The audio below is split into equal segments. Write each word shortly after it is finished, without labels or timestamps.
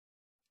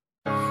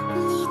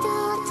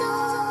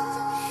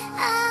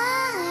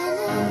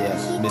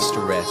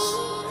Mr.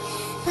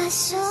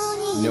 S.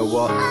 You know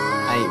what?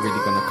 I ain't really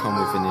gonna come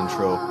with an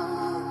intro.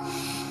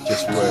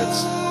 Just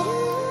words.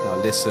 Now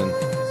listen.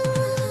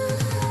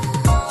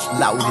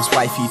 Loud with his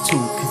wifey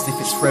too, cause if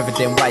it's forever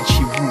then why'd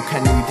she walk?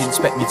 I know you didn't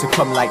expect me to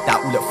come like that,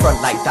 all up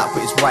front like that,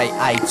 but it's right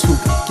I took.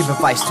 Give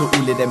advice to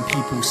all of them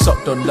people,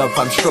 sucked on love,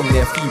 I'm strong,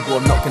 they're feeble.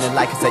 I'm not gonna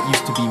lie cause that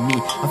used to be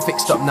me. I'm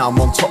fixed up now, I'm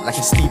on top like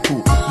a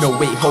steeple. No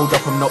wait, hold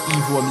up, I'm not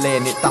evil, I'm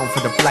laying it down for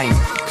the blind.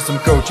 Cause some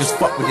girl just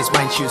fucked with his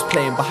mind, she was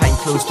playing behind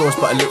closed doors,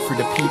 but I look through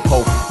the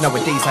peephole.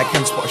 Nowadays I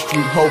can spot a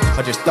street hoe,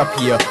 I just dub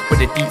here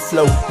with a deep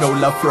flow. No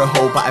love for a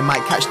hoe, but I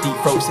might catch deep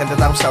throats. Send her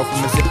down south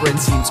from a zipper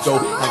and seams go,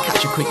 and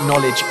catch a quick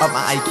knowledge. Up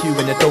my IQ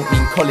and I don't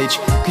mean college,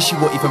 cause she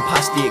won't even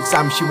pass the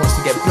exam. She wants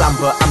to get bland,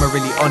 but I'm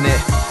really on it.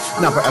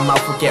 Now but her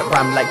mouth will get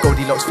rammed like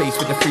Goldilocks face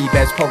with the 3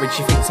 bears porridge.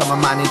 She thinks I'm a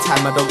man in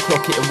time, I don't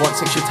clock it and want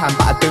extra time,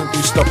 but I don't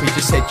do stoppage.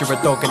 You said you're a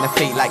dog and a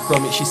fate like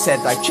Gromit. She said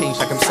I've changed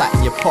like I'm sat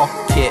in your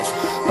pocket,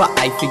 but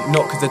I think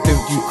not, cause I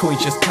don't do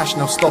coins, just cash,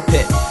 now stop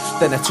it.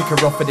 Then I took her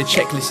off of the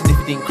checklist, and if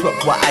you didn't clock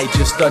what I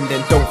just done,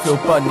 then don't feel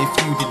bun. If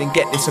you didn't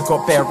get this, I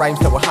got bare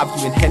rhymes that will have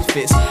you in head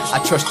fits. I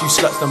trust you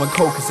sluts, now I'm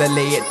cold cause I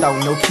lay it down.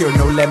 No cure,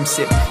 no lem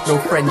sip, no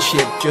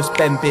friendship, just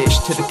bend bitch.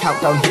 Till the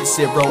countdown hits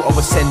 0, I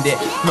will send it.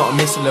 Not a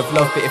missile of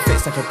love, but it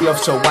fits like a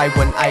glove, so why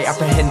wouldn't I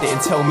apprehend it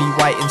and tell me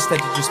why instead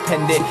of just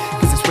penned it?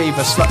 Cause it's wave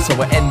of sluts, so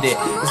I end it.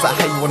 Is that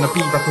how you wanna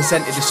be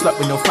represented? A slut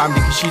with no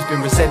family cause she's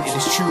been resented.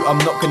 It's true, I'm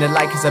not gonna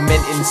lie cause I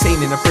meant it. Insane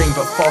in the brain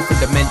but far from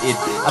demented.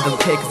 I don't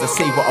care cause I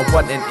say what I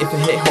want, and if I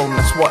hit home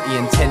that's what he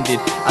intended.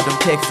 I don't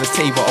care cause I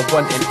say what I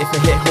want, and if I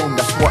hit home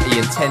that's what he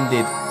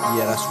intended.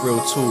 Yeah, that's real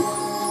talk.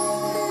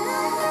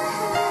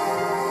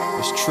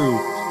 It's true,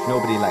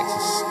 nobody likes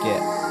a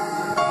skit.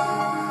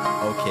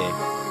 Okay,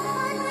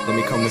 let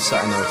me come with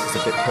something else,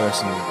 it's a bit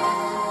personal.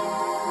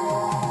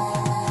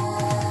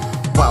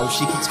 Wow,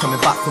 she keeps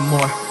coming back for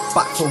more.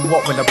 Back for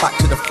what? When her back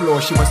to the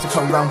floor. She wants to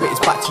come round but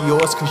it's back to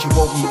yours, cause you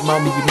won't meet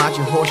mummy, you mad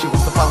your horse. She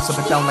wants to bounce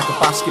up and down like a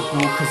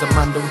basketball, cause a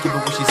man don't give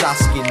her what she's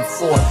asking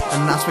for.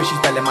 And that's where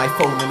she's belling my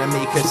phone, and I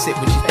make her sit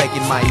when she's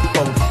begging my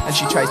phone. And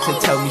she tries to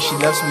tell me she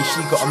loves me, she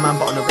got a man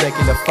but on a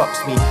regular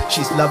fucks me.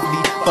 She's lovely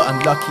but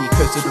unlucky,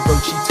 cause of the road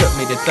she took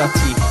made her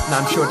dirty.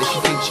 Now I'm sure that she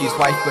thinks she's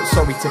wife, but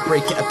sorry to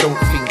break it, I don't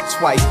think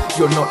twice.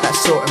 You're not that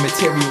sort of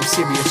material,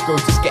 serious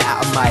girl, just get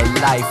out of my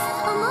life.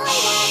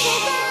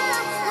 Shh,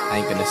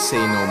 I ain't gonna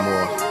say no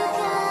more.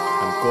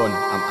 I'm gone,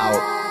 I'm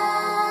out.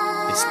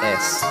 It's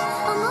S.